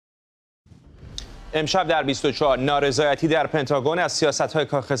امشب در 24 نارضایتی در پنتاگون از سیاست‌های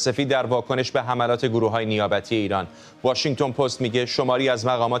کاخ سفید در واکنش به حملات گروه‌های نیابتی ایران. واشنگتن پست میگه شماری از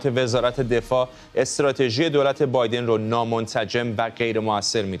مقامات وزارت دفاع استراتژی دولت بایدن رو نامنسجم و غیر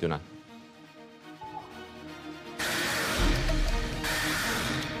مؤثر میدونن.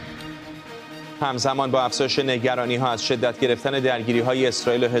 همزمان با افزایش نگرانی‌ها از شدت گرفتن درگیری‌های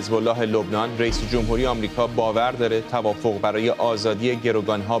اسرائیل و حزب الله لبنان، رئیس جمهوری آمریکا باور داره توافق برای آزادی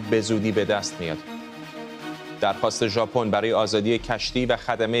گروگان‌ها به زودی به دست میاد. درخواست ژاپن برای آزادی کشتی و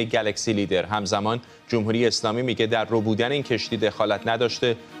خدمه گلکسی لیدر. همزمان جمهوری اسلامی میگه در ربودن این کشتی دخالت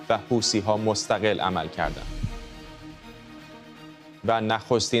نداشته و حوثی‌ها مستقل عمل کردند. و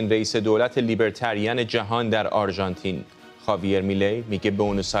نخستین رئیس دولت لیبرتریان جهان در آرژانتین، خاویر میلی، میگه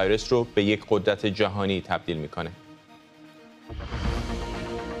بونوس آیرس رو به یک قدرت جهانی تبدیل میکنه.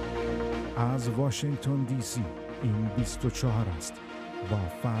 از واشنگتن دی سی این 24 است با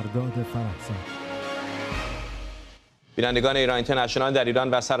فرداد فرحزاد. بینندگان ایران اینترنشنال در ایران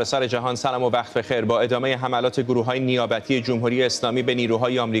و سراسر جهان سلام و وقت بخیر. با ادامه حملات گروه‌های نیابتی جمهوری اسلامی به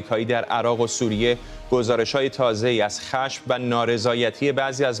نیروهای آمریکایی در عراق و سوریه، گزارش‌های تازه‌ای از خشم و نارضایتی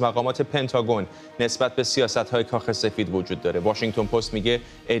بعضی از مقامات پنتاگون نسبت به سیاست‌های کاخ سفید وجود داره. واشنگتن پست میگه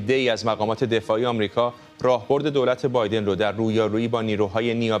عده‌ای از مقامات دفاعی آمریکا راهبرد دولت بایدن رو در رویارویی با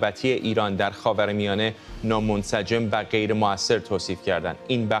نیروهای نیابتی ایران در خاورمیانه نامنسجم و غیر مؤثر توصیف کردند.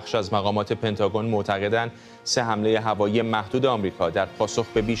 این بخش از مقامات پنتاگون معتقدند 3 حمله هوایی محدود آمریکا در پاسخ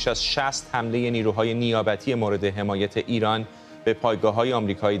به بیش از 60 حمله نیروهای نیابتی مورد حمایت ایران به پایگاه‌های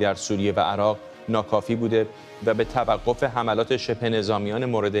آمریکایی در سوریه و عراق ناکافی بوده و به توقف حملات شبه نظامیان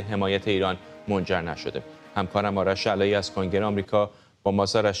مورد حمایت ایران منجر نشده. همکارم اعلایی از کنگره آمریکا با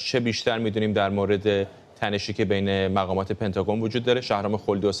ماسارش چه بیشتر می‌دونیم در مورد تنشی که بین مقامات پنتاگون وجود داره. شهرام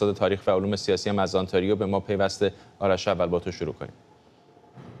خلدی استاد تاریخ و علوم سیاسی هم از آنتاریو به ما پیوسته. آرش اول با تو شروع کنیم.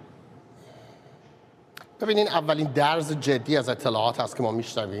 ببینین، اولین درز جدی از اطلاعات هست که ما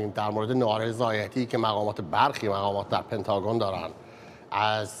میشنویم در مورد نارضایتی که برخی مقامات در پنتاگون دارن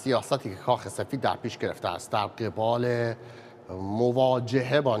از سیاستی که کاخ سفید در پیش گرفته است در قبال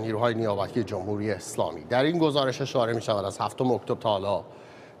مواجهه با نیروهای نیابتی جمهوری اسلامی. در این گزارش اشاره می شود از 7 اکتبر تا حالا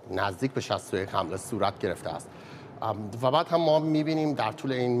نزدیک به 61 حمله صورت گرفته است و بعد هم ما می‌بینیم در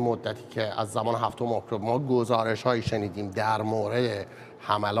طول این مدتی که از زمان 7 اکتبر ما گزارش‌هایی شنیدیم در مورد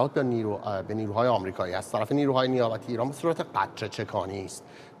حملات به نیروهای آمریکایی از طرف نیروهای نیابتی ایران به صورت قطره چکانی است.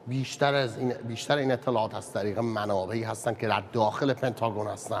 بیشتر این اطلاعات از طریق منابعی هستند که در داخل پنتاگون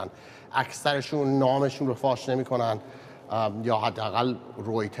هستند. اکثرشون نامشون رو فاش نمی‌کنن یا حداقل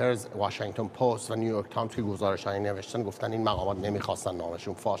رویترز، واشنگتن پست و نیویورک تایمز که گزارش‌هایی نوشتن گفتن این مقامات نمی‌خواستن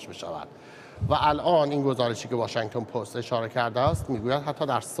نامشون فاش بشود. و الان این گزارشی که واشنگتن پست اشاره کرده است میگوید حتی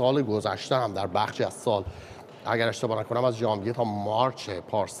در سال گذشته هم در بخشی از سال، اگر اشتباه نکنم از ژانویه تا مارچ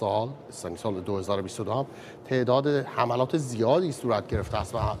پارسال سال 2022 هم تعداد حملات زیادی صورت گرفته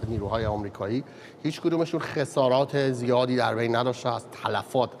است و نیروهای آمریکایی هیچ کدومشون خسارات زیادی در بین نداشته است،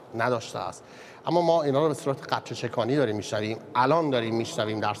 تلفات نداشته است. اما ما اینا رو به صورت قطره چکانی داریم میشنویم. الان داریم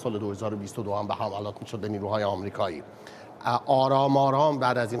میشنویم در سال 2022 هم به حملات میشد به نیروهای آمریکایی. آرام آرام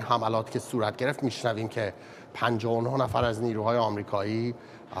بعد از این حملات که صورت گرفت میشنویم که 59 نفر از نیروهای آمریکایی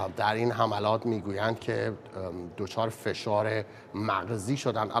در این حملات میگویند که دچار فشار مغزی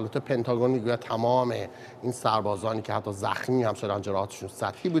شدن. البته پنتاگون میگوید تمام این سربازانی که حتی زخمی هم شدن جراحاتشون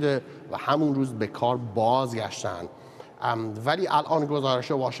سطحی بوده و همون روز به کار بازگشتن. ولی الان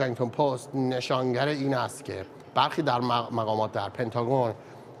گزارش واشنگتن پست نشانگر این است که برخی در مقامات در پنتاگون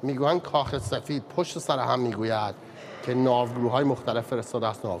میگویند کاخ سفید پشت سر هم میگوید که ناوگروه‌های مختلف فرستاده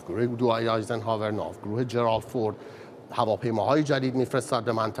است، ناوگروه دوای آیزنهاور، ناوگروه جرالد فورد، هواپیماهای جدید میفرستاد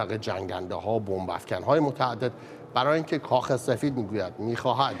به منطقه، جنگنده‌ها، بمب افکن‌های متعدد، برای اینکه کاخ سفید میگوید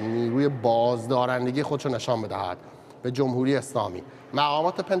می‌خواهد نیروی بازدارندگی خودش رو نشان بدهد به جمهوری اسلامی.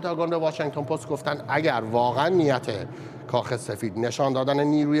 مقامات پنتاگون به واشنگتن پست گفتن اگر واقعا نیت کاخ سفید نشان دادن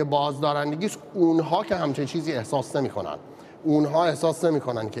نیروی بازدارندگی است، اونها که همچین چیزی احساس نمی‌کنن. اونها احساس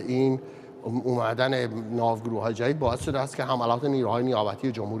نمی‌کنن که این اومدن ناوگروه‌های جدید باعث شده است که حملات نیروهای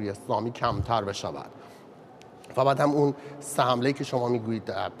نیابتی جمهوری اسلامی کمتر بشود. و بعد هم اون 3 حمله‌ای که شما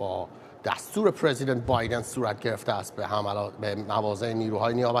میگویید با دستور پرزیدنت بایدن صورت گرفته است به حملات به مواضع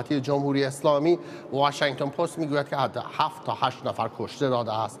نیروهای نیابتی جمهوری اسلامی، واشنگتن پست میگوید که حتی 7 تا 8 نفر کشته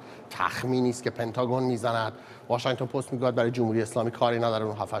داده است. تخمینی است که پنتاگون میزند. واشنگتن پست میگوید برای جمهوری اسلامی کاری نداره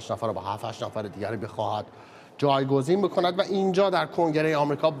اون 7-8 نفر رو با 7-8 نفر دیگری بخواهد جایگزین بکند. و اینجا در کنگره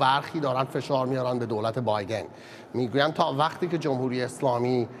آمریکا برخی دارن فشار میارن به دولت بایدن، میگویند تا وقتی که جمهوری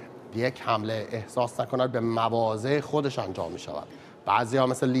اسلامی یک حمله احساس نکند به مواضع خودش انجام می شود. بعضی ها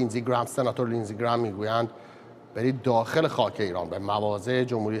مثل لینزی گرام، سناتور لینزی گرام میگویند برید داخل خاک ایران، به مواضع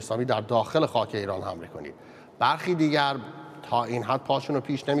جمهوری اسلامی در داخل خاک ایران حمله کنید. برخی دیگر تا این حد پاشون رو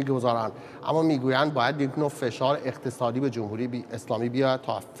پیش نمیگذارن، اما میگویند باید یک نوع فشار اقتصادی به جمهوری اسلامی بیاد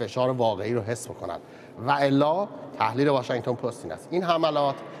تا فشار واقعی رو حس بکنند و الا تحلیل واشنگتن پست این است: این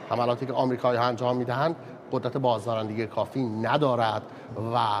حملاتی که آمریکایی‌ها انجام میدهند قدرت بازدارندگی کافی ندارد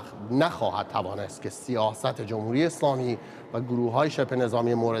و نخواهد توانست که سیاست جمهوری اسلامی و گروه‌های شبه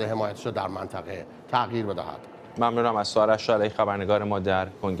نظامی مورد حمایتش را در منطقه تغییر بدهد. ممنونم از سوال شهرام، خبرنگار ما در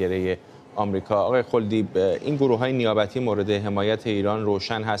کنگره آمریکا. آقای خلدی، این گروه‌های نیابتی مورد حمایت ایران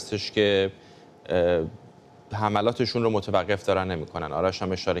روشن هستش که حملاتشون رو متوقف دارن نمی‌کنن. آرش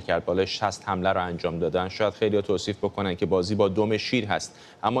هم اشاره کرد بالای 60 حمله رو انجام دادن. شاید خیلی‌ها توصیف بکنن که بازی با دم شیر هست،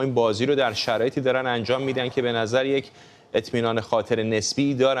 اما این بازی رو در شرایطی دارن انجام میدن که به نظر یک اطمینان خاطر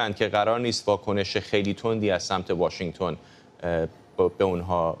نسبی دارن که قرار نیست واکنش خیلی تندی از سمت واشنگتن به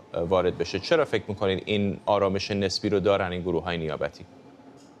اونها وارد بشه. چرا فکر می‌کنید این آرامش نسبی رو دارن این گروه‌های نیابتی؟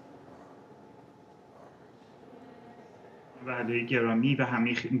 وعده گرامی و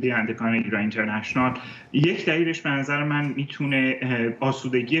همه بینندگان ایران اینترنشنال، یک دلیلش به نظر من میتونه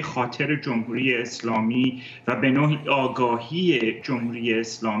آسودگی خاطر جمهوری اسلامی و به نوعی آگاهی جمهوری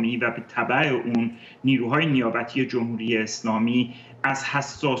اسلامی و به تبع اون نیروهای نیابتی جمهوری اسلامی از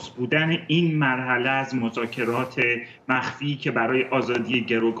حساس بودن این مرحله از مذاکرات مخفی که برای آزادی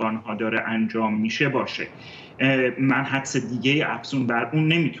گروگان‌ها داره انجام میشه باشه. من حدس دیگه افزون بر اون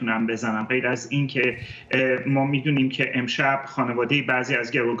نمیتونم بزنم غیر از این که ما میدونیم که امشب خانواده بعضی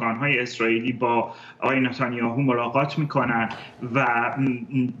از گروگان‌های اسرائیلی با آقای نتانیاهو ملاقات میکنن و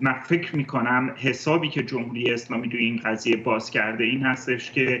من فکر میکنم حسابی که جمهوری اسلامی توی این قضیه باز کرده این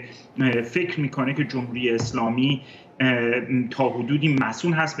هستش که فکر میکنه که جمهوری اسلامی تا حدودی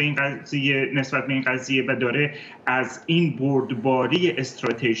مسئول هست به این قضیه، نسبت به این قضیه، و داره از این بردباری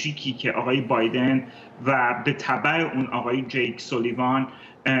استراتژیکی که آقای بایدن و به تبع اون آقای جیک سولیوان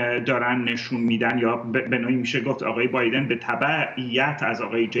دارن نشون میدن، یا به نوعی میشه گفت آقای بایدن به تبعیت از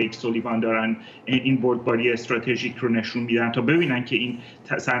آقای جیک سولیوان دارن این بردباری استراتژیک رو نشون میدن تا ببینن که این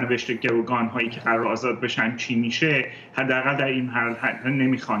سرنوشت گروگان هایی که قرار آزاد بشن چی میشه. حداقل در این حال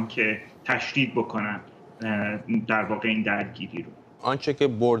نمیخوان که تشدید بکنن در واقع این درگیری رو. آنچه که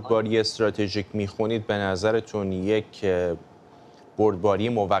بردباری استراتژیک میخونید به نظرتون یک بردباری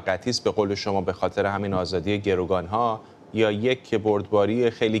موقتی است به قول شما به خاطر همین آزادی گروگان‌ها، یا یک بردباری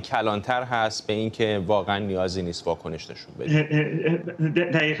خیلی کلانتر هست به اینکه واقعا نیازی نیست واکنش نشون بده؟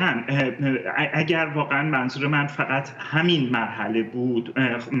 دقیقاً اگر واقعا منظور من فقط همین مرحله بود،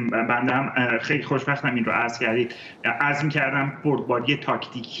 بنده هم خیلی خوشبختم این رو عرض کردید، عرض می‌کردم بردباری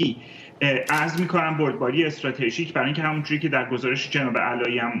تاکتیکی، عرض می‌کنم بردباری استراتژیک، برای اینکه همونجوری که در گزارش جناب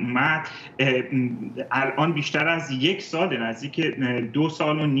اعلایی هم اومد الان بیشتر از 1 سال، نزدیک 2.5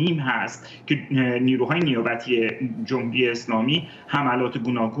 سال هست که نیروهای نیابتی جمهوری اسلامی حملات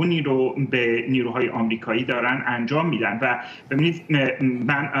گوناگونی رو به نیروهای آمریکایی دارن انجام میدن. و ببینید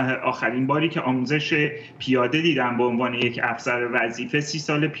من آخرین باری که آموزش پیاده دیدم به عنوان یک افسر وظیفه 30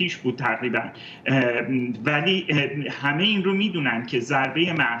 سال پیش بود تقریبا، ولی همه این رو میدونن که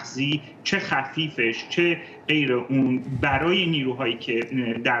ضربه مغزی چه خفیفش چه غیر اون برای نیروهایی که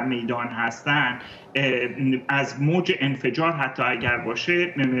در میدان هستن از موج انفجار حتی اگر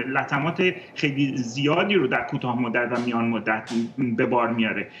باشه لطمات خیلی زیادی رو در کوتاه مدت و میان مدت به بار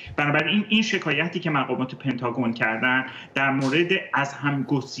میاره. بنابراین این شکایتی که مقامات پنتاگون کردن در مورد از هم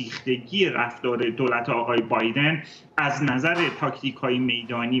گسیختگی رفتار دولت آقای بایدن از نظر تاکتیک‌های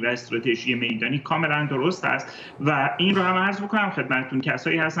میدانی و استراتژی میدانی کاملا درست است. و این رو هم عرض بکنم خدمتتون،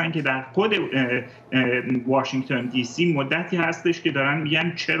 کسایی هستن که در خود واشنگتن دی سی مدتی هستش که دارن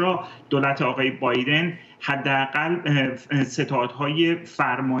میگن چرا دولت آقای بایدن حداقل ستادهای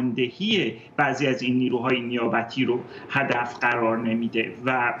فرماندهی بعضی از این نیروهای نیابتی رو هدف قرار نمیده.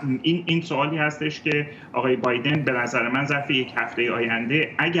 و این سوالی هستش که آقای بایدن به نظر من ظرف 1 هفته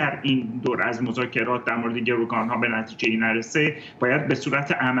آینده اگر این دور از مذاکرات در مورد گروگان‌ها به نتیجه نرسه باید به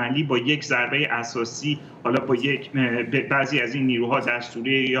صورت عملی با یک ضربه اساسی، حالا با بعضی از این نیروها در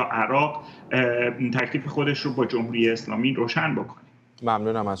سوریه یا عراق، تکلیف خودش رو با جمهوری اسلامی روشن بکنه.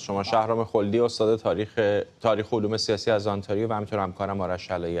 ممنونم از شما. شهرام خلدی، استاد تاریخ علوم سیاسی از آنتاریو و همینطور همکارم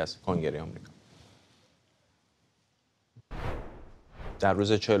اعلایی از کنگره آمریکا. در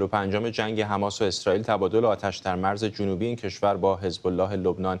روز 45 جنگ حماس و اسرائیل تبادل آتش در مرز جنوبی این کشور با حزب الله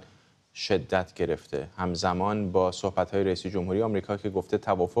لبنان شدت گرفته. همزمان با صحبت‌های رئیس جمهوری آمریکا که گفته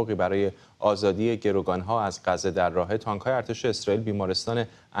توافقی برای آزادی گروگان‌ها از غزه در راهه، تانک‌های ارتش اسرائیل بیمارستان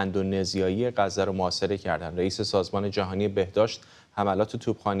اندونزیایی غزه را محاصره کردند. رئیس سازمان جهانی بهداشت حملات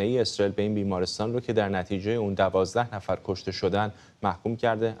توپخانه‌ای اسرائیل به این بیمارستان رو که در نتیجه اون 12 نفر کشته شدن محکوم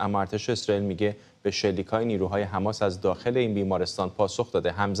کرده. اما ارتش اسرائیل میگه به شلیک‌های نیروهای حماس از داخل این بیمارستان پاسخ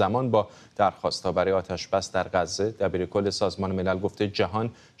داده. همزمان با درخواست‌ها برای آتش‌بس در غزه، دبیرکل سازمان ملل گفته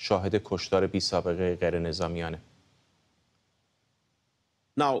جهان شاهد کشتار بی‌سابقه غیرنظامیانه.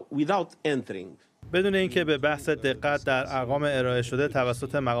 بدون اینکه به بحث دقت در ارقام ارائه شده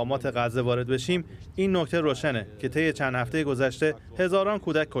توسط مقامات غزه وارد بشیم، این نکته روشنه که طی چند هفته گذشته هزاران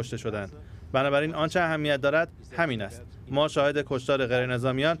کودک کشته شدند. بنابراین آنچه اهمیت دارد همین است. ما شاهد کشتار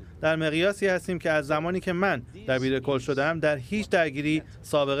غیرنظامیان در مقیاسی هستیم که از زمانی که من دبیرکل شدم در هیچ درگیری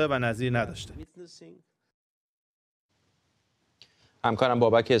سابقه و نظیر نداشته. همکارم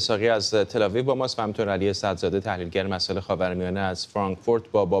بابک اسحاقی از تل‌آویو با ماست و همینطور علی صدرزاده تحلیلگر مسائل خاورمیانه از فرانکفورت.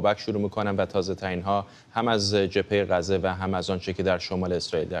 با بابک شروع می‌کنم و تازه ترین‌ها هم از جبهه غزه و هم از آنچه که در شمال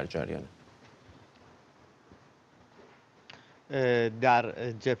اسرائیل در جریانه.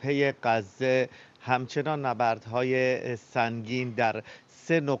 در جبهه غزه همچنان نبردهای سنگین در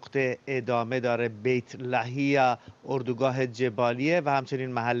 3 نقطه ادامه داره: بیت لحیه، اردوگاه جبالیه و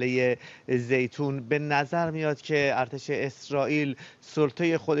همچنین محله زیتون. به نظر میاد که ارتش اسرائیل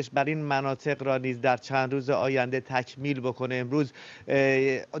سلطه خودش بر این مناطق را نیز در چند روز آینده تکمیل بکنه. امروز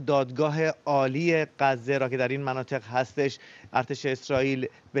دادگاه عالی غزه را که در این مناطق هستش ارتش اسرائیل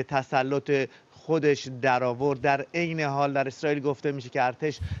به تسلط خودش در آورد. در عین حال در اسرائیل گفته میشه که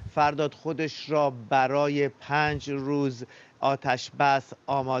ارتش فرداد خودش را برای 5 روز آتش بس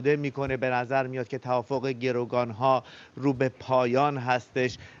آماده میکنه. به نظر میاد که توافق گروگانها رو به پایان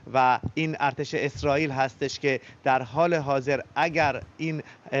هستش و این ارتش اسرائیل هستش که در حال حاضر اگر این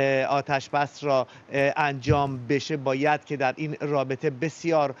آتش بس را انجام بشه باید که در این رابطه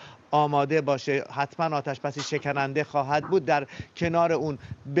بسیار آماده باشه. حتما آتش بسی شکننده خواهد بود. در کنار اون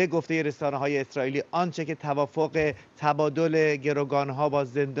به گفته رسانه‌های اسرائیلی آنچه که توافق تبادل گروگانها با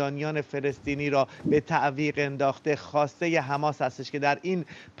زندانیان فلسطینی را به تعویق انداخته خواسته حماس هستش که در این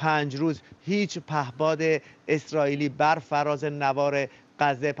 5 روز هیچ پهپاد اسرائیلی بر فراز نوار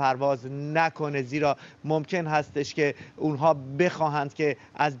غزه پرواز نکنه، زیرا ممکن هستش که اونها بخواهند که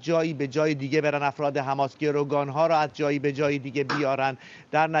از جایی به جای دیگه برن افراد حماس، گروگانها را از جایی به جای دیگه بیارن.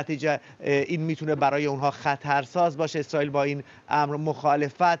 در نتیجه این میتونه برای اونها خطرساز باشه. اسرائیل با این امر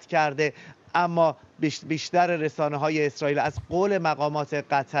مخالفت کرده، اما بیشتر رسانه‌های اسرائیل از قول مقامات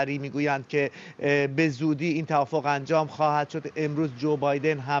قطری میگویند که به زودی این توافق انجام خواهد شد. امروز جو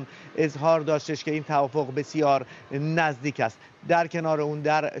بایدن هم اظهار داشتش که این توافق بسیار نزدیک است. در کنار اون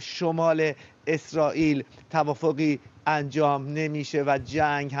در شمال اسرائیل توافقی انجام نمیشه و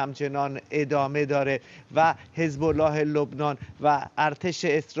جنگ همچنان ادامه داره و حزب الله لبنان و ارتش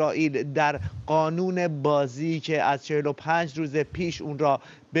اسرائیل در قانون بازی که از 45 روز پیش اون را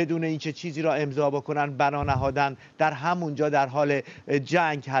بدون اینکه چیزی را امضا بکنن بنا نهادن در همونجا در حال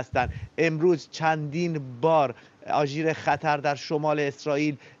جنگ هستند. امروز چندین بار آژیر خطر در شمال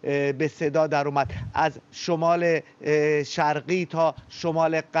اسرائیل به صدا در اومد. از شمال شرقی تا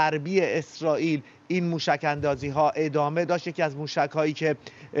شمال غربی اسرائیل این موشک اندازی ها ادامه داشت. یکی از موشک هایی که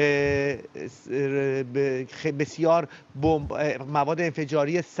بسیار مواد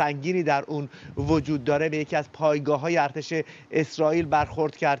انفجاری سنگینی در اون وجود داره به یکی از پایگاه های ارتش اسرائیل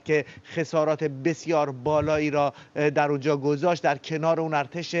برخورد کرد که خسارات بسیار بالایی را در اونجا گذاشت. در کنار اون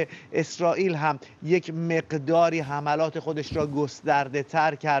ارتش اسرائیل هم یک مقداری حملات خودش را گسترده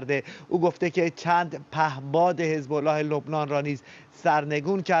تر کرده. او گفته که چند پهپاد حزب الله لبنان را نیز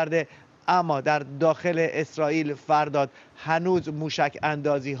سرنگون کرده. اما در داخل اسرائیل فرداد هنوز موشک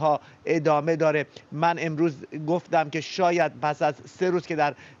اندازی ها ادامه داره. من امروز گفتم که شاید پس از 3 روز که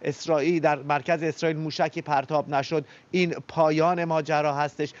در اسرائیل در مرکز اسرائیل موشکی پرتاب نشد این پایان ماجرا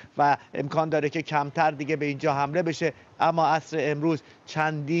هستش و امکان داره که کمتر دیگه به اینجا حمله بشه. اما عصر امروز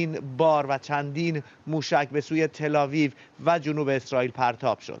چندین بار و چندین موشک به سوی تل‌آویو و جنوب اسرائیل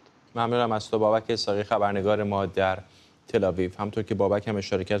پرتاب شد. ممنونم از تو بابک اسحاقی، خبرنگار ما در تل‌آویو. همطور که بابک هم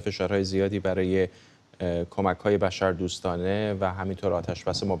اشاره کرد فشارهای زیادی برای کمک‌های بشردوستانه و همینطور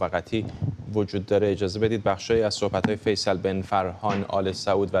آتش‌بس موقتی وجود داره. اجازه بدید بخشی از صحبت‌های فیصل بن فرحان آل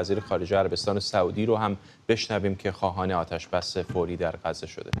سعود وزیر خارجه عربستان سعودی رو هم بشنویم که خواهان آتش‌بس فوری در غزه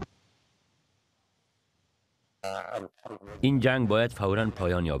شده. این جنگ باید فوراً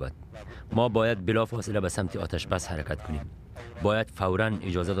پایان یابد. ما باید بلافاصله به سمت آتش‌بس حرکت کنیم. باید فوراً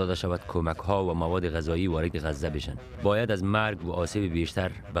اجازه داده شود کمک‌ها و مواد غذایی وارد غزه بشن. باید از مرگ و آسیب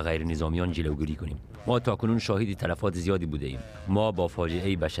بیشتر به غیر نظامیان جلوگیری کنیم. ما تاکنون شاهد تلفات زیادی بوده ایم. ما با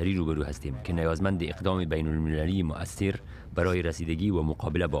فاجعه بشری روبرو هستیم که نیازمند اقدام بین‌المللی مؤثر برای رسیدگی و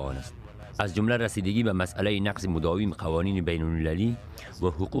مقابله با آن است. از جمله رسیدگی به مسئله نقض مداوم قوانین بین‌المللی و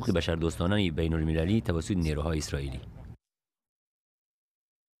حقوق بشردوستانه بین‌المللی توسط نیروهای اسرائیلی.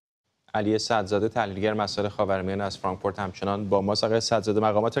 علی صدرزاده تحلیلگر مسائل خاورمیانه از فرانکفورت همچنان با ما. آقای صدرزاده،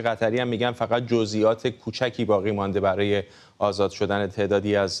 مقامات قطری هم میگن فقط جزئیات کوچکی باقی مانده برای آزاد شدن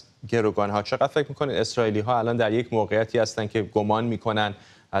تعدادی از گروگان‌ها. چقدر فکر می‌کنید اسرائیلی‌ها الان در یک موقعیتی هستن که گمان می‌کنن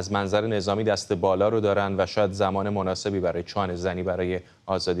از منظر نظامی دست بالا رو دارن و شاید زمان مناسبی برای چانه زنی برای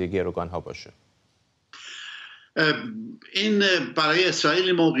آزادی گروگان‌ها باشه؟ این برای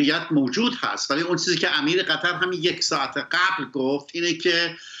اسرائیل موقعیت موجود هست، ولی اون چیزی که امیر قطر همین 1 ساعت قبل گفت اینه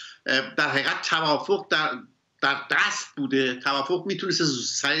که در حقیقت توافق در دست بوده. توافق میتونست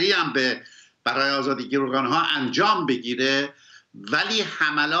سریع هم برای آزادی گروگان‌ها انجام بگیره، ولی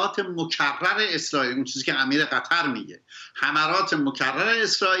حملات مکرر اسرائیل، اون چیزی که امیر قطر میگه، حملات مکرر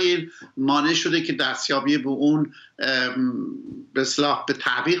اسرائیل مانع شده که دستیابی به اون به اصطلاح به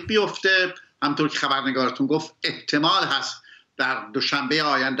تعویق بیفته. همطور که خبرنگارتون گفت احتمال هست در دوشنبه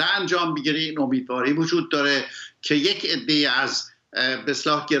آینده انجام بگیره. این امیدواری وجود داره که یک عده از به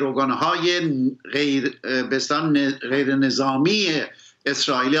اصطلاح گروگان‌های غیر نظامی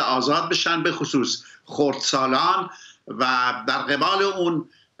اسرائیل آزاد بشن، به خصوص خردسالان، و در قبال اون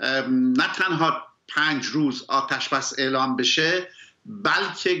نه تنها 5 روز آتش بس اعلام بشه،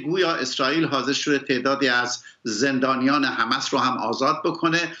 بلکه گویا اسرائیل حاضر شده تعدادی از زندانیان حماس رو هم آزاد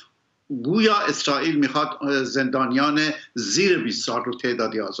بکنه. گویا اسرائیل میخواد زندانیان زیر 20 سال رو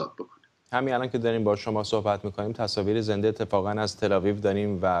تعدادی آزاد بکنه. همین الان که داریم با شما صحبت میکنیم تصاویر زنده اتفاقا از تل‌آویو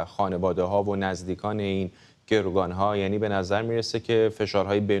داریم و خانواده ها و نزدیکان این گروگان ها. یعنی به نظر میرسه که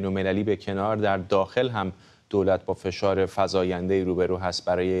فشارهای بین‌المللی به کنار، در داخل هم دولت با فشار فزاینده‌ای روبرو هست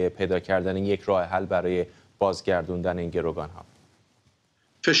برای پیدا کردن یک راه حل برای بازگردوندن این گروگان ها.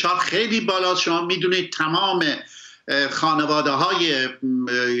 فشار خیلی بالاست. شما میدونید تمام خانواده های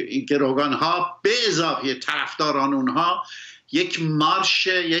این گروگان ها به اضافه طرفداران اونها یک مارش،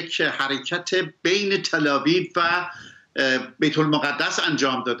 یک حرکت بین تل‌آویو و بیت المقدس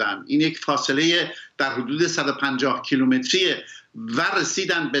انجام دادن. این یک فاصله در حدود 150 کیلومتریه و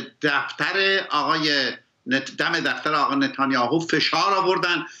رسیدن به دفتر آقای نتانیاهو، فشار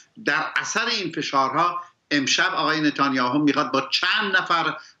آوردن. در اثر این فشارها امشب آقای نتانیاهو میخواد با چند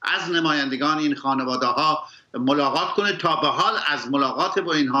نفر از نمایندگان این خانواده ها ملاقات کنه. تا به حال از ملاقات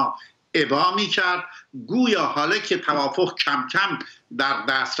با اینها ابا میکرد. گویا حالا که توافق کم کم در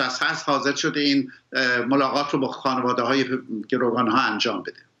دسترس هست، حاضر شده این ملاقات رو با خانواده های گروگان ها انجام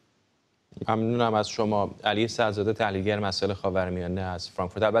بده. ممنونم از شما. علی صدرزاده تحلیلگر مسائل خاورمیانه از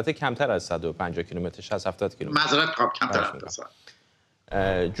فرانکفورت. البته کمتر از 150 کیلومتر، 70 کیلومتر. معذرت کمتر از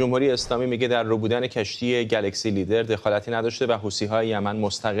جمهوری اسلامی میگه در ربودن کشتی گلکسی لیدر دخالتی نداشته و حوثی‌های یمن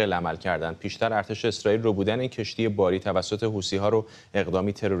مستقل عمل کردند. پیشتر ارتش اسرائیل ربودن این کشتی باری توسط حوثی‌ها رو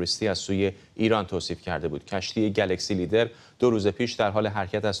اقدامی تروریستی از سوی ایران توصیف کرده بود. کشتی گلکسی لیدر 2 روز پیش در حال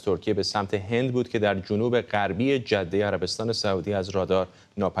حرکت از ترکیه به سمت هند بود که در جنوب غربی جده عربستان سعودی از رادار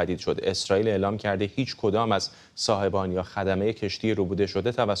ناپدید شد. اسرائیل اعلام کرده هیچ کدام از صاحبان یا خدمه کشتی ربوده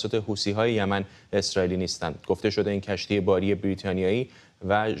شده توسط حوثی‌های یمن اسرائیلی نیستند. گفته شده این کشتی باری بریتانیایی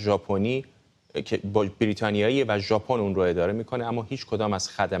و ژاپنی بریتانیایی و ژاپن اون رو اداره میکنه، اما هیچ کدام از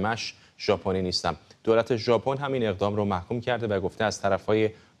خدمش ژاپنی نیستن. دولت ژاپن همین اقدام رو محکوم کرده و گفته از طرفهای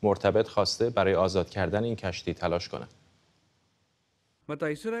مرتبط خواسته برای آزاد کردن این کشتی تلاش کنند.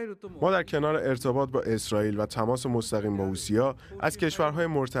 ما در کنار ارتباط با اسرائیل و تماس مستقیم با حوثی‌ها از کشورهای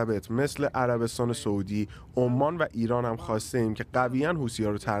مرتبط مثل عربستان سعودی، عمان و ایران هم خواسته ایم که قویاً حوثی‌ها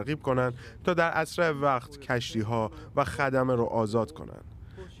رو ترغیب کنند تا در اسرع وقت کشتی‌ها و خدمه رو آزاد کنند.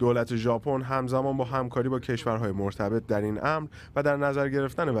 دولت ژاپن همزمان با همکاری با کشورهای مرتبط در این امر و در نظر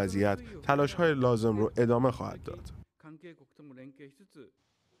گرفتن وضعیت تلاش‌های لازم رو ادامه خواهد داد.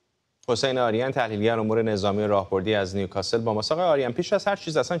 حسین آریان تحلیلگر امور نظامی راهبردی از نیوکاسل با ما. آقای آریان، پیش از هر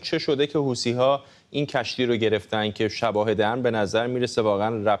چیز اصلا چه شده که حوثی‌ها این کشتی رو گرفتن که شواهد امر به نظر میرسه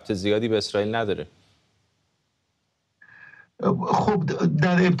واقعا ربط زیادی به اسرائیل نداره؟ خب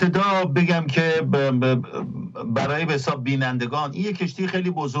در ابتدا بگم که برای به حساب بینندگان این کشتی خیلی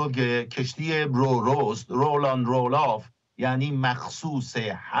بزرگه، کشتی رول آن رول آف، یعنی مخصوص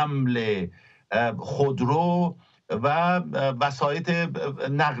حمل خودرو و وسایط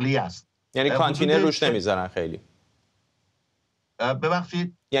نقلیه است. یعنی کانتینر روش نمیذارن خیلی؟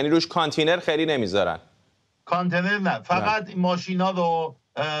 ببخشید؟ یعنی روش کانتینر خیلی نمیذارن؟ کانتینر نه، فقط ماشینا و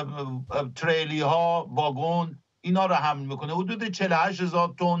تریلی ها، واگن، اینا رو حمل میکنه. حدود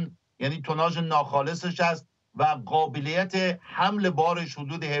 48,000 تن، یعنی توناژ ناخالصش است و قابلیت حمل بارش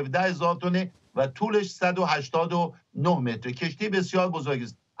حدود 17,000 تنه و طولش 189 متر. کشتی بسیار بزرگی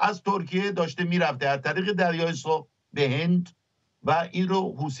است. از ترکیه داشته میرفته از طریق دریای سرخ به هند و این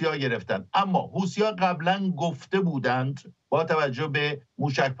رو حوثی‌ها گرفتن. اما حوثی‌ها قبلا گفته بودند با توجه به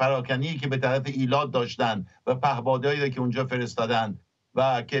موشک پراکنی که به طرف ایلات داشتن و پهپادهایی که اونجا فرستادن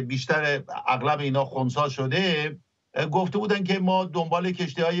و که بیشتر اغلب اینا خنثی شده، گفته بودن که ما دنبال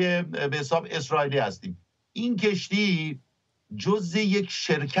کشتی‌های به حساب اسرائیلی هستیم. این کشتی جزء یک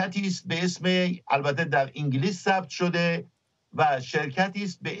شرکتی است به اسم، البته در انگلیس ثبت شده، و شرکتی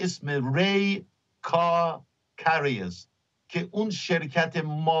است به اسم ری کا کاریرز که اون شرکت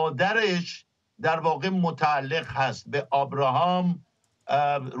مادرش در واقع متعلق هست به ابراهام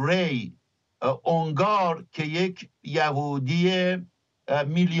ری اونگار که یک یهودی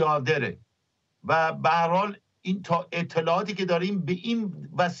میلیاردره. و به هر حال این تا اطلاعاتی که داریم به این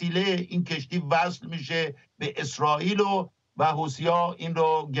وسیله این کشتی وصل میشه به اسرائیل و حوثی‌ها این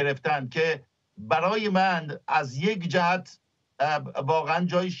رو گرفتن، که برای من از یک جهت واقعا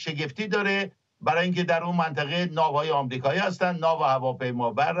جای شگفتی داره، برای اینکه در اون منطقه ناوهای آمریکایی هستن، ناو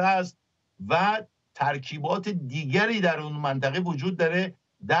هواپیمابر هست و ترکیبات دیگری در اون منطقه وجود داره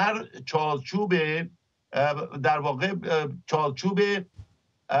در چارچوب در واقع چارچوب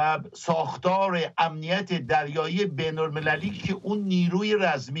ساختار امنیت دریایی بین‌المللی که اون نیروی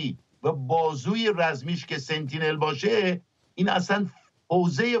رزمی و بازوی رزمیش که سنتینل باشه، این اصلا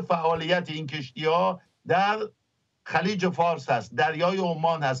حوزه فعالیت این کشتی‌ها در خلیج فارس هست، دریای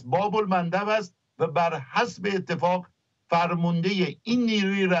عمان هست، باب المندب هست و بر حسب اتفاق فرمانده این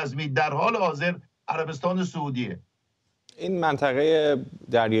نیروی رزمی در حال حاضر عربستان سعودیه. این منطقه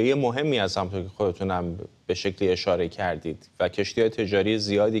دریایی مهمی است همونطور که خودتونم به شکلی اشاره کردید و کشتی‌های تجاری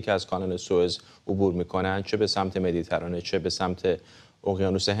زیادی که از کانال سوئز عبور می‌کنند، چه به سمت مدیترانه چه به سمت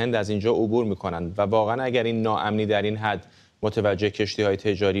اقیانوس هند، از اینجا عبور می‌کنند و واقعا اگر این ناامنی در این حد متوجه کشتی‌های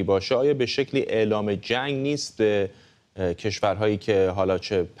تجاری باشه، آیا به شکلی اعلام جنگ نیست به کشورهایی که حالا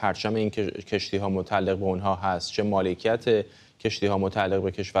چه پرچم این کشتی‌ها متعلق به اونها هست، چه مالکیت کشتی‌ها متعلق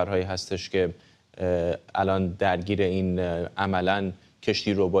به کشورهایی هستش که الان درگیر این عملاً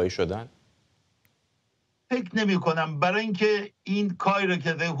کشتی ربایی شدن؟ فکر نمی کنم، برای اینکه این کاری رو که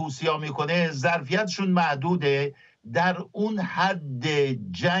حوثی‌ها میکنه ظرفیتشون محدوده، در اون حد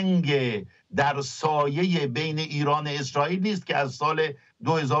جنگ در سایه بین ایران و اسرائیل نیست که از سال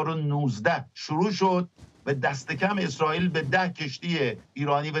 2019 شروع شد و دست کم اسرائیل به 10 کشتی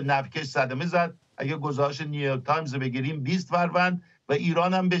ایرانی و نفتکش صدمه زد. اگه گزارش نیویورک تایمز بگیریم 20 فروند و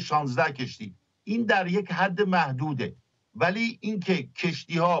ایران هم به 16 کشتی. این در یک حد محدوده، ولی اینکه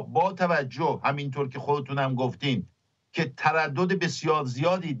کشتی‌ها با توجه همینطور که خودتون هم گفتین که تردد بسیار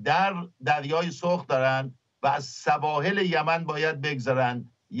زیادی در دریای سرخ دارن و از سواحل یمن باید بگذرن،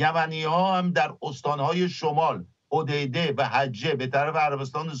 یمنی‌ها هم در استان‌های شمال حدیده و حجه به طرف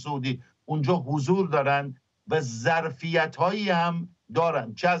عربستان سعودی اونجا حضور دارن و ظرفیت‌هایی هم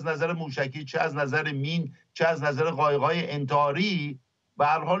دارن، چه از نظر موشکی، چه از نظر مین، چه از نظر قایق‌های انتحاری. به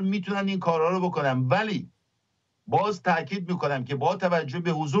هر حال میتونن این کارها رو بکنن، ولی باز تاکید میکنم که با توجه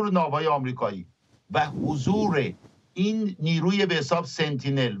به حضور ناوهای آمریکایی و حضور این نیروی به حساب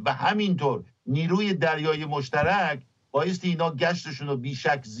سنتینل و همینطور نیروی دریایی مشترک، بایستی اینا گشتشون رو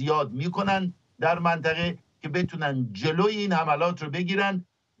بیشک زیاد میکنن در منطقه که بتونن جلوی این حملات رو بگیرن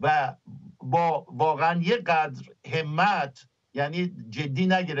و با واقعا یک قدر همت، یعنی جدی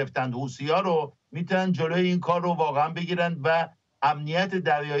نگرفتن حوثی‌ها رو، میتونن جلوی این کار رو واقعا بگیرن و امنیت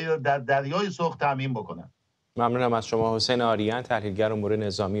دریایی رو در دریای سرخ تامین بکنن. ممنونم از شما حسین آریان، تحلیلگر امور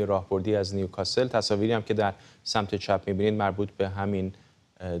نظامی راهبردی از نیوکاسل. تصاویری هم که در سمت چپ می‌بینید مربوط به همین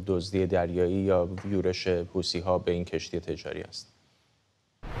دزدی دریایی یا یورش حوثی‌ها به این کشتی تجاری است.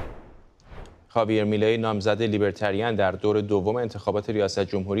 خاویر میلی نامزد لیبرتریان در دور دوم انتخابات ریاست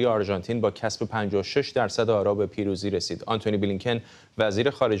جمهوری آرژانتین با کسب 56% آرا به پیروزی رسید. آنتونی بلینکن وزیر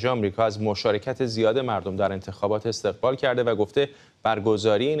خارجه آمریکا از مشارکت زیاد مردم در انتخابات استقبال کرده و گفته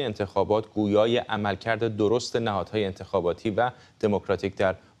برگزاری این انتخابات گویای عملکرد درست نهادهای انتخاباتی و دموکراتیک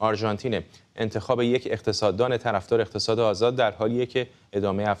در آرژانتین. انتخاب یک اقتصاددان طرفدار اقتصاد آزاد در حالیه که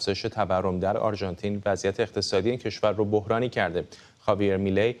ادامه افزایش تورم در آرژانتین وضعیت اقتصادی این کشور رو بحرانی کرده. خاویر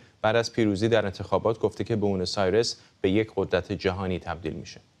میلی بعد از پیروزی در انتخابات گفته که بوئنوس آیرس به یک قدرت جهانی تبدیل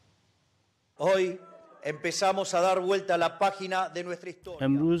میشه.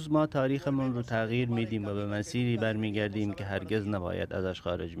 امروز ما تاریخمون رو تغییر میدیم و به مسیری برمیگردیم که هرگز نباید ازش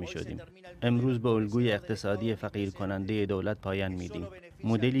خارج میشدیم. امروز به الگوی اقتصادی فقیر کننده دولت پایان میدیم.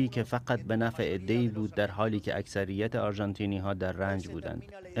 مدلی که فقط به نفع عده‌ای بود در حالی که اکثریت آرژانتینی ها در رنج بودند.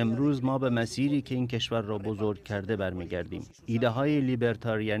 امروز ما به مسیری که این کشور را بزرگ کرده برمیگردیم. ایده های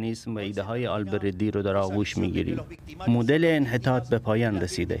لیبرتاریانیسم و ایده های آلبردی رو در آغوش میگیریم. مدل انحطاط به پایان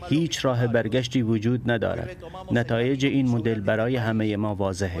رسیده. هیچ راه برگشتی وجود ندارد. نتایج این مدل برای همه ما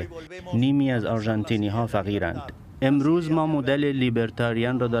واضحه. نیمی از آرژانتینی ها فقیرند. امروز ما مدل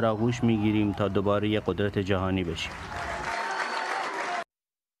لیبرتاریان را در آغوش میگیریم تا دوباره یک قدرت جهانی بشیم.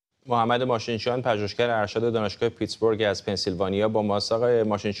 محمد ماشینشیان، پژوهشگر ارشد دانشگاه پیتسبورگ از پنسیلوانیا با ماست. آقای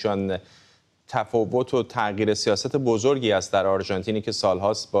ماشینشیان، تفاوت و تغییر سیاست بزرگی است در آرژانتینی که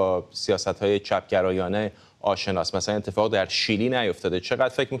سالهاست با سیاست‌های چپگرایانه آشناست. مثلا اتفاق در شیلی نیفتاده. چقدر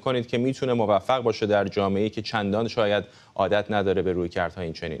فکر می‌کنید که میتونه موفق باشه در جامعه‌ای که چندان شاید عادت نداره به رویکردهای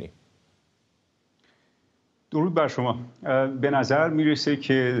این چنینی؟ درود بر شما. به نظر میرسه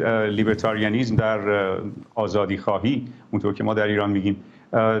که لیبرتاریانیسم در آزادی خواهی، اونطور که ما در ایران میگیم،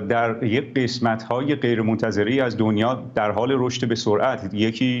 در یک قسمت‌های غیرمنتظره از دنیا در حال رشد به سرعت.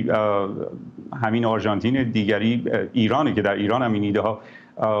 یکی همین آرژانتین، دیگری ایرانه که در ایران هم این ایده ها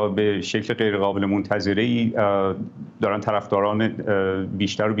به شکل غیرقابل منتظره‌ای دارن طرفداران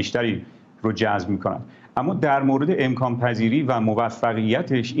بیشتر و بیشتری رو جذب میکنن. اما در مورد امکان پذیری و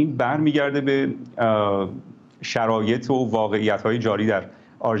موفقیتش، این برمیگرده به شرایط و واقعیت‌های جاری در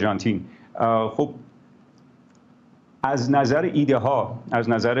آرژانتین. خب از نظر ایده ها، از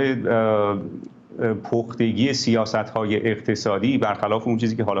نظر پختگی سیاست‌های اقتصادی، برخلاف اون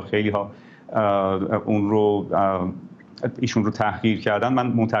چیزی که حالا خیلی ها ایشون رو تحقیر کردن، من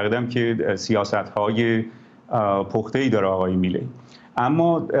معتقدم که سیاست‌های پخته‌ای داره آقای میله.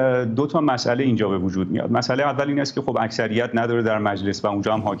 اما دو تا مسئله اینجا به وجود میاد. مسئله اول این است که خب اکثریت نداره در مجلس و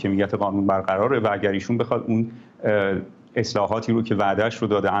اونجا هم حاکمیت قانون برقراره و اگر ایشون بخواد اون اصلاحاتی رو که وعده‌اش رو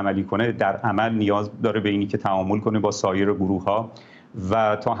داده عملی کنه، در عمل نیاز داره به اینی که تعامل کنه با سایر گروه‌ها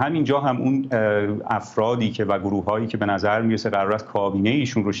و تا همینجا هم اون افرادی که و گروه‌هایی که به نظر میرسه قرار است کابینه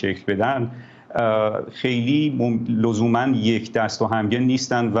ایشون رو شکل بدن، خیلی لزوماً یک دست و همگن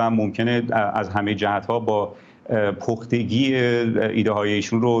نیستن و ممکنه از همه جهت‌ها با پختگی ایده های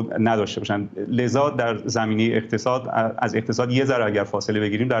ایشون رو نداشته باشن. لذا در زمینه اقتصاد، از اقتصاد یه ذره اگر فاصله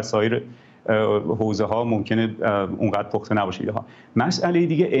بگیریم، در سایر حوزه ها ممکنه اونقدر پخته نباشه ایده ها. مسئله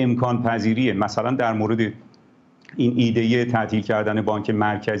دیگه امکان پذیریه. مثلا در مورد این ایده تعطیل کردن بانک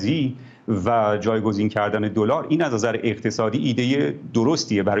مرکزی و جایگزین کردن دلار، این از نظر اقتصادی ایده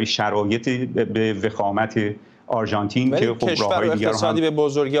درستیه برای شرایط به وخامت آرژانتین که خب راههای دیگر اقتصادی به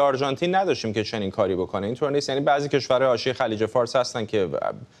بزرگی آرژانتین نداشتیم که چنین کاری بکنه. اینطور نیست؟ یعنی بعضی کشورهای حاشیه خلیج فارس هستن که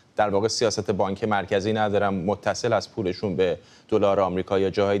در واقع سیاست بانک مرکزی ندارن، متصل از پولشون به دلار آمریکا یا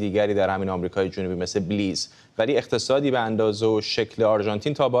جاهای دیگری در همین آمریکای جنوبی مثل بلیز، ولی اقتصادی به اندازه و شکل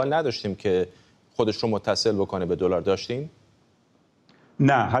آرژانتین تا به حال نداشتیم که خودش رو متصل بکنه به دلار. داشتیم؟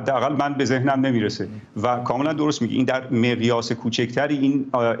 نه، حداقل من به ذهنم نمیرسه و کاملا درست میگی. این در مقیاس کوچکتری این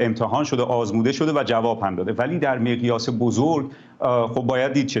امتحان شده، آزموده شده و جواب هم داده، ولی در مقیاس بزرگ خب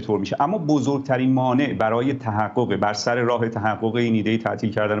باید دید چطور میشه. اما بزرگترین مانع برای تحقق، بر سر راه تحقق این ایده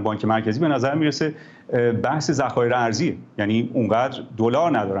تعطیل کردن بانک مرکزی به نظر میرسه بحث ذخایر ارزیه. یعنی اونقدر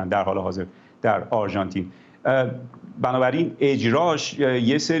دلار ندارن در حال حاضر در آرژانتین. بنابراین اجراش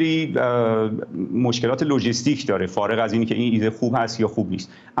یه سری مشکلات لوجستیک داره، فارغ از اینی که این ایده خوب هست یا خوب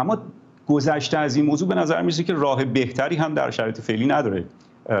نیست. اما گذشته از این موضوع به نظر میرسه که راه بهتری هم در شرایط فعلی نداره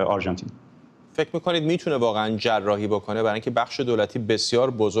آرژانتین. فکر میکنید میتونه واقعا جراحی بکنه؟ برای اینکه بخش دولتی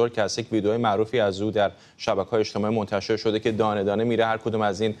بسیار بزرگ هست. یک ویدیو معروفی از او در شبکه‌های اجتماعی منتشر شده که دانه دانه میره هر کدوم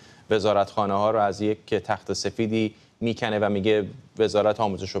از این وزارتخانه ها رو از یک تخت سفیدی میکنه و میگه وزارت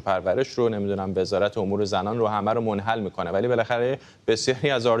آموزش و پرورش رو، نمیدونم وزارت امور زنان رو، همه رو منحل میکنه. ولی بالاخره بسیاری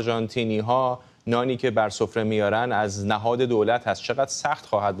از آرژانتینی ها نانی که بر سفره میارن از نهاد دولت هست. چقدر سخت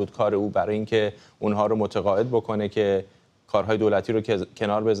خواهد بود کار او برای اینکه اونها رو متقاعد بکنه که کارهای دولتی رو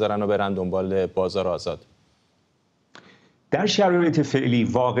کنار بذارن و برن دنبال بازار آزاد؟ در شرایط فعلی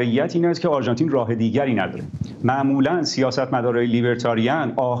واقعیت این است که آرژانتین راه دیگری نداره. معمولا سیاستمدارای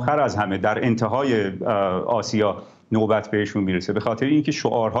لیبرتاریان آخر از همه در انتهای آسیا نوبت بهشون میرسه، به خاطر اینکه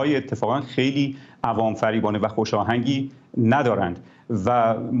شعارهای اتفاقا خیلی عوام فریبانه و خوشاهنگی ندارند.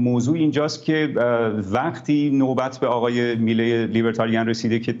 و موضوع اینجاست که وقتی نوبت به آقای میله لیبرتاریان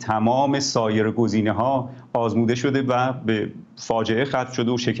رسیده که تمام سایر گزینه‌ها آزموده شده و به فاجعه ختم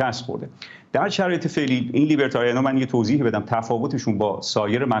شده و شکست خورده. در شرایط فعلی این لیبرتاریان‌ها، من یه توضیح بدم، تفاوتشون با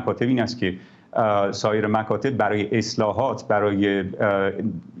سایر مکاتب این است که سایر مکاتب برای اصلاحات، برای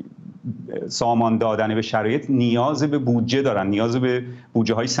سامان دادن به شرایط نیاز به بودجه دارن، نیاز به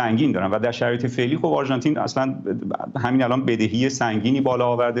بودجه های سنگین دارن و در شرایط فعلی خب آرژانتین اصلا همین الان بدهی سنگینی بالا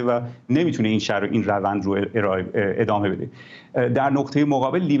آورده و نمیتونه این روند رو ادامه بده. در نقطه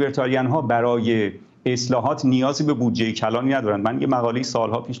مقابل لیبرتاریان ها برای اصلاحات نیازی به بودجه کلانی ندارن. من یه مقاله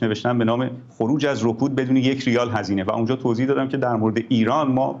سالها پیش نوشتم به نام خروج از رکود بدون 1 ریال هزینه و اونجا توضیح دادم که در مورد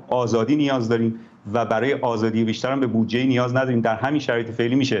ایران ما آزادی نیاز داریم و برای آزادی بیشتر هم به بودجه نیاز نداریم. در همین شرایط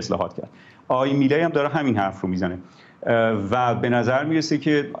فعلی میشه اصلاحات کرد. آقای میله هم داره همین حرف رو میزنه و به نظر میرسه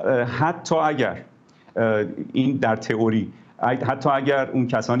که حتی اگر این در تئوری حتی اگر اون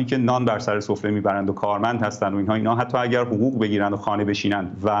کسانی که نان بر سر سفره میبرند و کارمند هستند و اینا حتی اگر حقوق بگیرند و خانه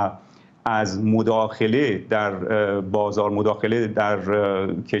بشینند و از مداخله در بازار، مداخله در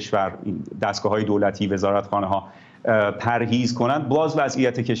کشور، دستگاه‌های دولتی، وزارتخانه‌ها پرهیز کنند، باز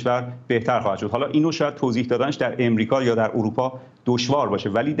وضعیت کشور بهتر خواهد شد. حالا اینو شاید توضیح دادنش در امریکا یا در اروپا دشوار باشه،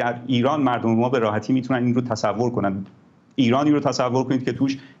 ولی در ایران مردم ما به راحتی میتونن این رو تصور کنن. ایرانی رو تصور کنید که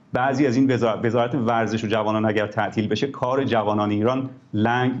توش بعضی از این وزارت ورزش و جوانان اگر تعطیل بشه، کار جوانان ایران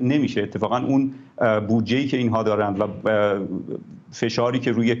لنگ نمیشه. اتفاقا اون بودجه‌ای که اینها دارند و فشاری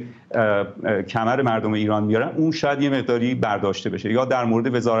که روی کمر مردم ایران میارن، اون شاید یه مقداری برداشته بشه. یا در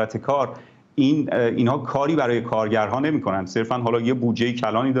مورد وزارت کار، اینها کاری برای کارگرها نمی‌کنند، صرفاً حالا یه بودجه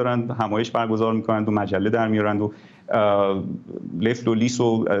کلانی دارند، همایش برگزار می‌کنند و مجله در میارند و لفت و لیس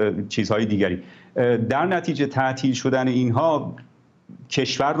و چیزهای دیگری. در نتیجه تعطیل شدن اینها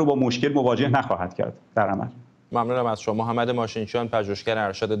کشور رو با مشکل مواجه نخواهد کرد در عمل. ممنونم از شما. محمد ماشینچیان، پژوهشگر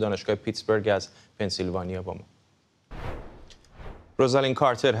ارشد دانشگاه پیتسبورگ از پنسیلوانیا با ما. روزالین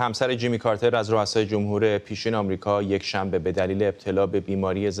کارتر، همسر جیمی کارتر از رؤسای جمهور پیشین آمریکا، یک شنبه به دلیل ابتلا به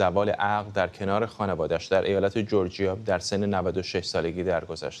بیماری زوال عقل در کنار خانواده‌اش در ایالت جورجیا در سن 96 سالگی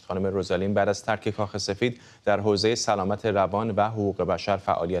درگذشت. خانم روزالین بعد از ترک کاخ سفید در حوزه سلامت روان و حقوق بشر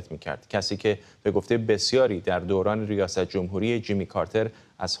فعالیت می‌کرد. کسی که به گفته بسیاری در دوران ریاست جمهوری جیمی کارتر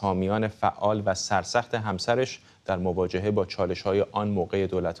از حامیان فعال و سرسخت همسرش در مواجهه با چالش‌های آن موقع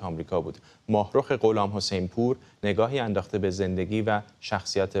دولت آمریکا بود. ماهرخ غلام حسین پور نگاهی انداخته به زندگی و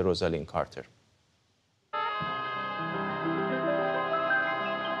شخصیت روزالین کارتر.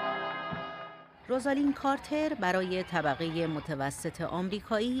 روزالین کارتر برای طبقه متوسط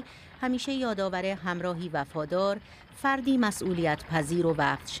آمریکایی همیشه یادآور همراهی وفادار، فردی مسئولیت پذیر و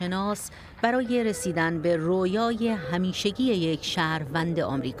وقت شناس برای رسیدن به رویای همیشگی یک شهروند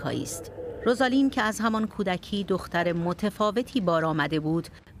آمریکایی است. روزالین که از همان کودکی دختر متفاوتی بار آمده بود،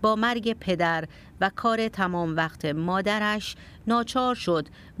 با مرگ پدر و کار تمام وقت مادرش ناچار شد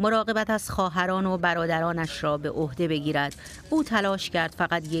مراقبت از خواهران و برادرانش را به عهده بگیرد. او تلاش کرد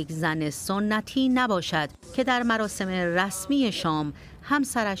فقط یک زن سنتی نباشد که در مراسم رسمی شام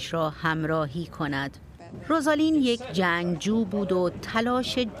همسرش را همراهی کند. روزالین یک جنگجو بود و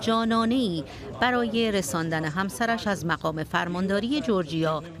تلاش جانانه‌ای برای رساندن همسرش از مقام فرمانداری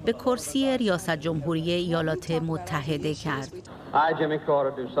جورجیا به کرسی ریاست جمهوری ایالات متحده کرد. I, Jimmy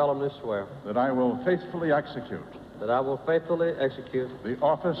Carter, do solemnly swear that I will faithfully execute the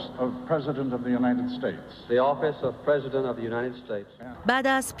office of President of the United States. بعد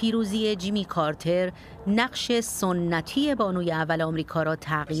از پیروزی جیمی کارتر، نقش سنتی بانوی اول آمریکا را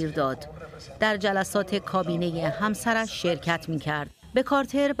تغییر داد. در جلسات کابینه همسرش شرکت می‌کرد. به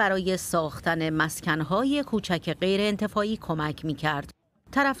کارتر برای ساختن مسکن‌های کوچک غیر انتفاعی کمک می‌کرد.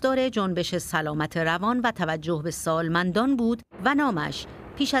 طرفدار جنبش سلامت روان و توجه به سالمندان بود و نامش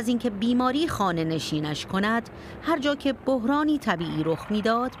پیش از اینکه بیماری خانه نشینش کند، هر جا که بحرانی طبیعی رخ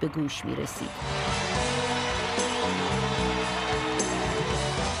میداد به گوش میرسید.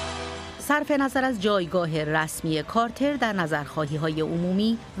 صرف نظر از جایگاه رسمی کارتر در نظرخواهی‌های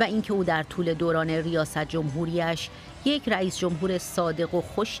عمومی و اینکه او در طول دوران ریاست جمهوریش یک رئیس جمهور صادق و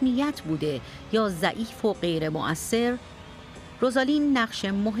خوشنیت بوده یا ضعیف و غیر مؤثر، روزالین نقش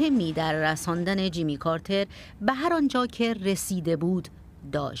مهمی در رساندن جیمی کارتر به هر آنجا که رسیده بود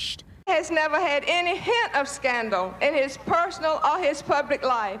داشت.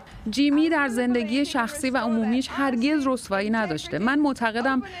 جیمی در زندگی شخصی و عمومیش هرگز رسوایی نداشته. من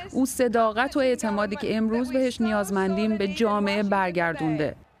معتقدم او صداقت و اعتمادی که امروز بهش نیازمندیم به جامعه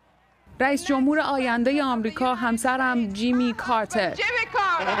برگردونده. رئیس جمهور آینده آمریکا همسرم جیمی کارتر.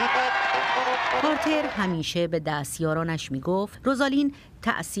 کارتر همیشه به دستیارانش میگفت روزالین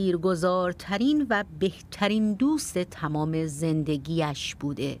تأثیرگذارترین و بهترین دوست تمام زندگیش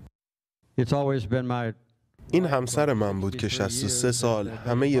بوده. این همسر من بود که 63 سال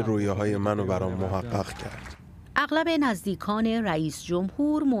همه رویاهای منو برام محقق کرد. اغلب نزدیکان رئیس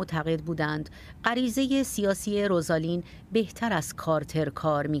جمهور معتقد بودند غریزه سیاسی روزالین بهتر از کارتر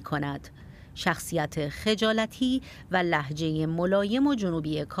کار می کند. شخصیت خجالتی و لهجه ملایم و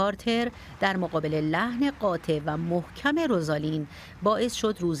جنوبی کارتر در مقابل لحن قاطع و محکم روزالین باعث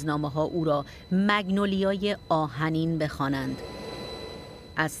شد روزنامه‌ها او را مگنولیای آهنین بخوانند.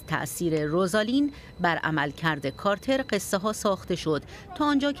 از تأثیر روزالین بر عملکرد کارتر قصه ها ساخته شد تا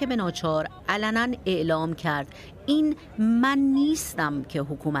آنجا که به ناچار علنا اعلام کرد این من نیستم که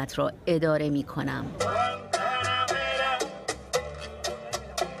حکومت را اداره می کنم.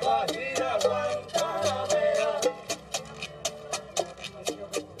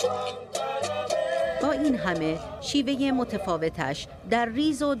 با با این همه شیوه متفاوتش در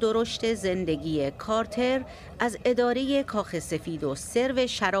ریز و درشت زندگی کارتر از اداره کاخ سفید و سرو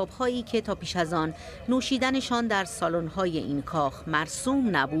شرابهایی که تا پیش از آن نوشیدنشان در سالن‌های این کاخ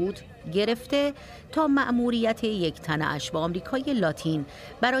مرسوم نبود گرفته تا مأموریت یک تنه‌اش با آمریکای لاتین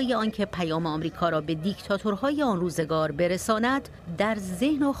برای آنکه پیام آمریکا را به دیکتاتورهای آن روزگار برساند، در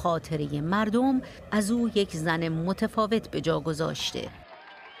ذهن و خاطره مردم از او یک زن متفاوت به جا گذاشته.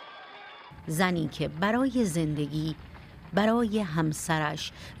 زنی که برای زندگی، برای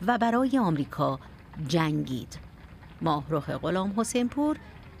همسرش و برای آمریکا جنگید. ماهرخ غلام حسینپور،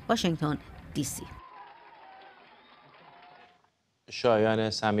 واشنگتن دی سی. شایان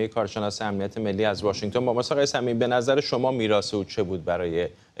سمیع، کارشناس امنیت ملی از واشنگتن. با ما آقای سمیع، به نظر شما میراث او چه بود برای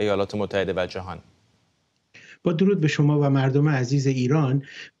ایالات متحده و جهان؟ با درود به شما و مردم عزیز ایران.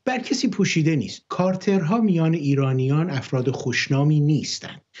 بر کسی پوشیده نیست کارترها میان ایرانیان افراد خوشنامی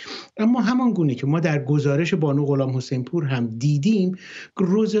نیستند، اما همان گونه که ما در گزارش بانو غلام حسینپور هم دیدیم،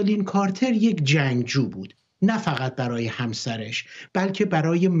 روزالین کارتر یک جنگجو بود، نه فقط برای همسرش، بلکه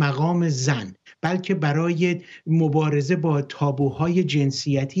برای مقام زن، بلکه برای مبارزه با تابوهای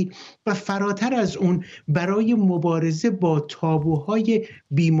جنسیتی و فراتر از اون برای مبارزه با تابوهای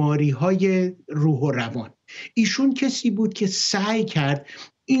بیماریهای روح و روان. ایشون کسی بود که سعی کرد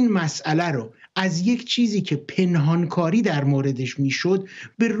این مسئله رو از یک چیزی که پنهانکاری در موردش میشد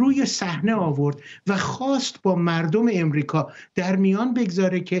به روی صحنه آورد و خواست با مردم امریکا در میان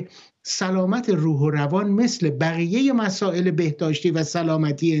بگذاره که سلامت روح و روان مثل بقیه مسائل بهداشتی و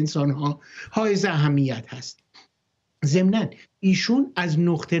سلامتی انسانها حائز اهمیت هست. ضمناً ایشون از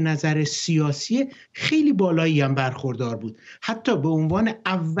نقطه نظر سیاسی خیلی بالایی هم برخوردار بود. حتی به عنوان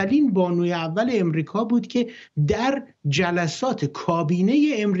اولین بانوی اول امریکا بود که در جلسات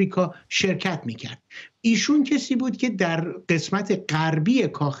کابینه امریکا شرکت میکرد. ایشون کسی بود که در قسمت غربی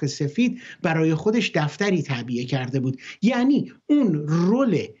کاخ سفید برای خودش دفتری تعبیه کرده بود. یعنی اون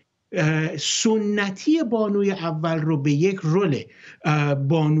رول سنتی بانوی اول رو به یک رول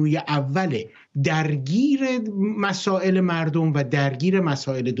بانوی اول درگیر مسائل مردم و درگیر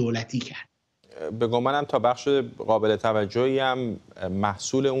مسائل دولتی کرد. به گمانم تا بخش قابل توجهی هم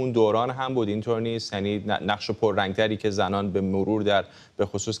محصول اون دوران هم بود، اینطور نیست؟ یعنی نقش پررنگتری که زنان به مرور در به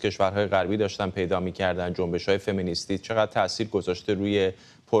خصوص کشورهای غربی داشتن پیدا می‌کردن، جنبش‌های فمینیستی، چقدر تأثیر گذاشته روی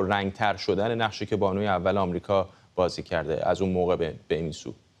پررنگتر شدن نقشی که بانوی اول آمریکا بازی کرده از اون موقع به این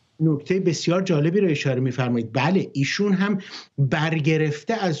سو؟ نکته بسیار جالبی رو اشاره می‌فرمایید. بله، ایشون هم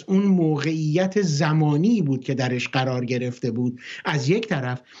برگرفته از اون موقعیت زمانی بود که درش قرار گرفته بود از یک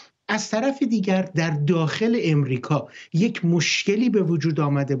طرف، از طرف دیگر در داخل امریکا یک مشکلی به وجود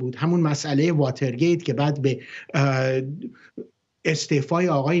آمده بود، همون مسئله واترگیت که بعد به استعفای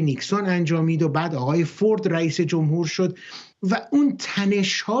آقای نیکسون انجامید و بعد آقای فورد رئیس جمهور شد و اون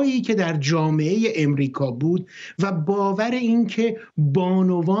تنش هایی که در جامعه امریکا بود و باور این که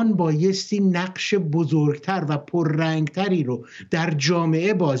بانوان بایستی نقش بزرگتر و پررنگتری رو در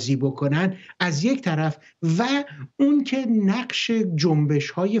جامعه بازی بکنن از یک طرف، و اون که نقش جنبش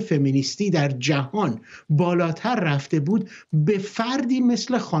های فمینیستی در جهان بالاتر رفته بود به فردی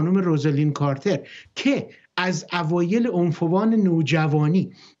مثل خانم روزالین کارتر که از اوایل عنفوان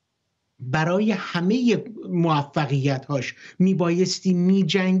نوجوانی برای همه موفقیت‌هاش میبایستی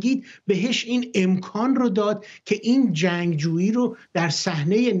میجنگید، بهش این امکان رو داد که این جنگجویی رو در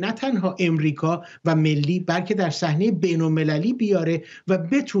صحنه نه تنها امریکا و ملی بلکه در صحنه بین‌المللی بیاره و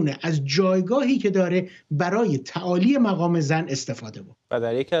بتونه از جایگاهی که داره برای تعالی مقام زن استفاده بکنه. و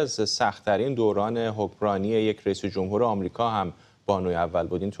در یکی از سخت‌ترین دوران حکمرانی یک رئیس جمهور آمریکا هم بانوی اول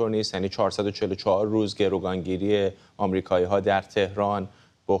بود، اینطور نیست؟ یعنی 444 روز گروگانگیری آمریکایی‌ها در تهران،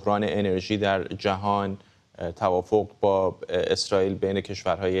 بحران انرژی در جهان، توافق با اسرائیل بین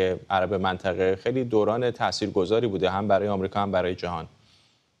کشورهای عرب منطقه، خیلی دوران تاثیرگذاری بوده هم برای آمریکا هم برای جهان.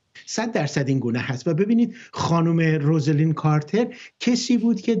 100% این گونه هست. و ببینید خانم روزالین کارتر کسی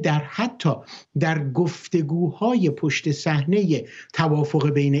بود که حتی در گفتگوهای پشت صحنه توافق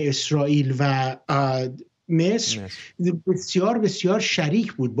بین اسرائیل و مصر بسیار بسیار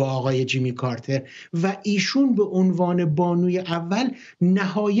شریک بود با آقای جیمی کارتر و ایشون به عنوان بانوی اول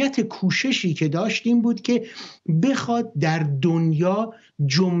نهایت کوششی که داشت این بود که بخواد در دنیا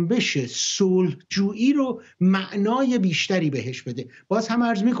جنبش صلحجویی رو معنای بیشتری بهش بده. باز هم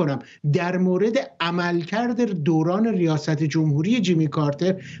عرض میکنم در مورد عملکرد دوران ریاست جمهوری جیمی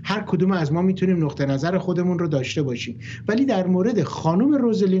کارتر هر کدوم از ما میتونیم نقطه نظر خودمون رو داشته باشیم، ولی در مورد خانم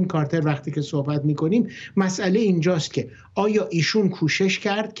روزالین کارتر وقتی که صحبت میکنیم مسئله اینجاست که آیا ایشون کوشش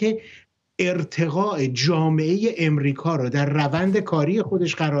کرد که ارتقاء جامعه امریکا رو در روند کاری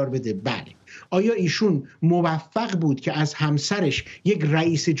خودش قرار بده؟ بله. آیا ایشون موفق بود که از همسرش یک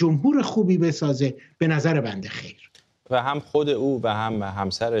رئیس جمهور خوبی بسازه؟ به نظر بنده خیر. و هم خود او و هم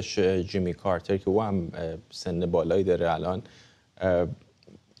همسرش جیمی کارتر که او هم سن بالایی داره الان،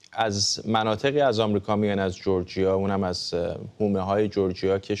 از مناطقی از آمریکا میان، از جورجیا، اونم از حومه های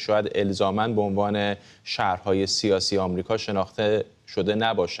جورجیا که شاید الزاماً به عنوان شهرهای سیاسی آمریکا شناخته شده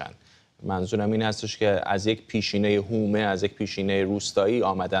نباشند. منظورم این هستش که از یک پیشینه حومه، از یک پیشینه روستایی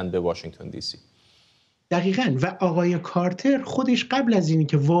آمدن به واشنگتن دی سی. دقیقاً. و آقای کارتر خودش قبل از اینی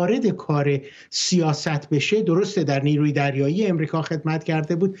که وارد کار سیاست بشه، درسته در نیروی دریایی امریکا خدمت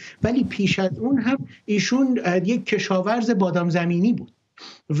کرده بود، ولی پیش از اون هم ایشون یک کشاورز بادام زمینی بود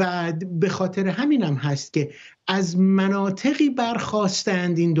و به خاطر همین هم هست که از مناطقی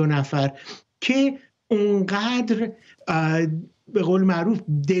برخاستند این دو نفر که اونقدر به قول معروف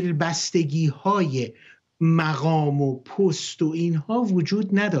دلبستگی های مقام و پست و اینها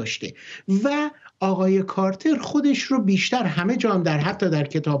وجود نداشته و آقای کارتر خودش رو بیشتر همه جا هم حتی در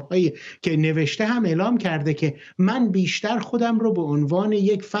کتاب‌هایی که نوشته هم اعلام کرده که من بیشتر خودم رو به عنوان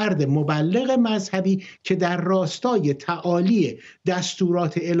یک فرد مبلغ مذهبی که در راستای تعالی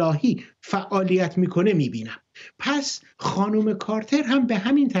دستورات الهی فعالیت میکنه میبینم. پس خانم کارتر هم به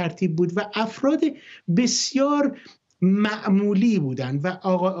همین ترتیب بود و افراد بسیار معمولی بودن و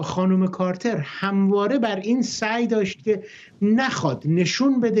خانم کارتر همواره بر این سعی داشت که نخواد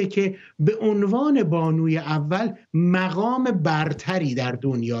نشون بده که به عنوان بانوی اول مقام برتری در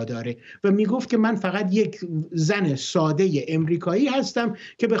دنیا داره و میگفت که من فقط یک زن ساده امریکایی هستم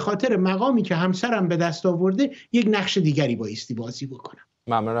که به خاطر مقامی که همسرم به دست آورده یک نقش دیگری بایستی بازی بکنم.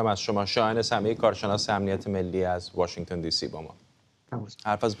 ممنونم از شما. شاهین سمیعی، کارشناس امنیت ملی از واشنگتن دی سی با ما.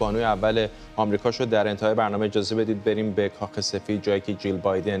 حرف از بانوی اول آمریکا شد. در انتهای برنامه اجازه بدید بریم به کاخ سفید، جایی که جیل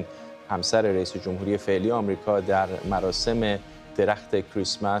بایدن همسر رئیس جمهوری فعلی آمریکا در مراسم درخت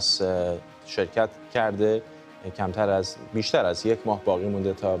کریسمس شرکت کرده. بیشتر از یک ماه باقی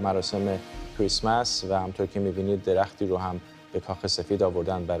مونده تا مراسم کریسمس و همطور که می‌بینید درختی رو هم به کاخ سفید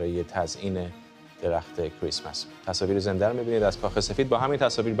آوردن برای تزیین درخت کریسمس. تصاویر زنده رو می‌بینید از کاخ سفید. با همین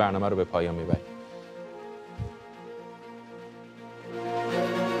تصاویر برنامه رو به پایان می‌بریم.